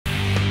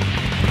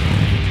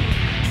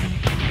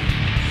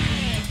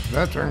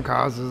Veteran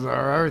causes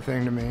are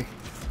everything to me.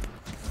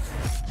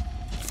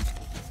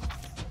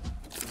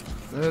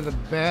 They're the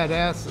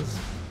badasses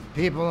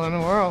people in the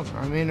world.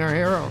 I mean, they're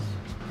heroes.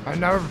 I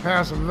never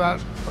pass a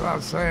vet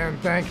without saying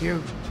thank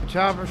you.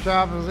 Chopper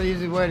shop is an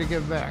easy way to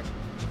give back.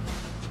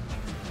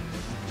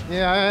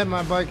 Yeah, I had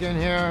my bike in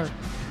here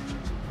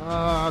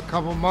a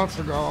couple months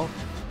ago,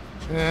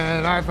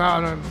 and I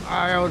thought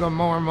I owed him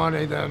more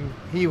money than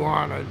he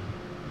wanted.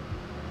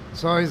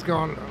 So he's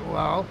going,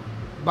 well,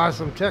 buy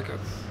some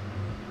tickets.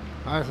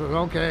 I said,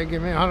 okay,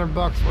 give me $100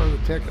 worth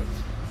of tickets.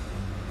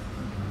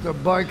 The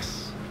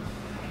bike's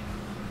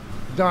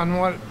done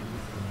what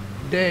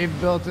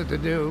Dave built it to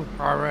do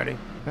already,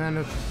 and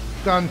it's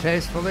done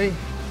tastefully,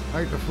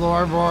 like the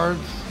floorboards,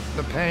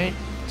 the paint.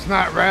 It's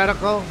not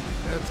radical,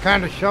 it's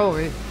kind of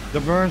showy. The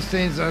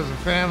Bernsteins as a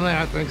family,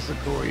 I think, is a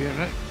cool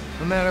unit,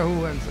 no matter who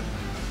wins it.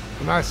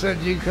 And I said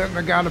you couldn't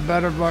have got a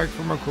better bike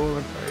from a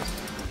cooler place.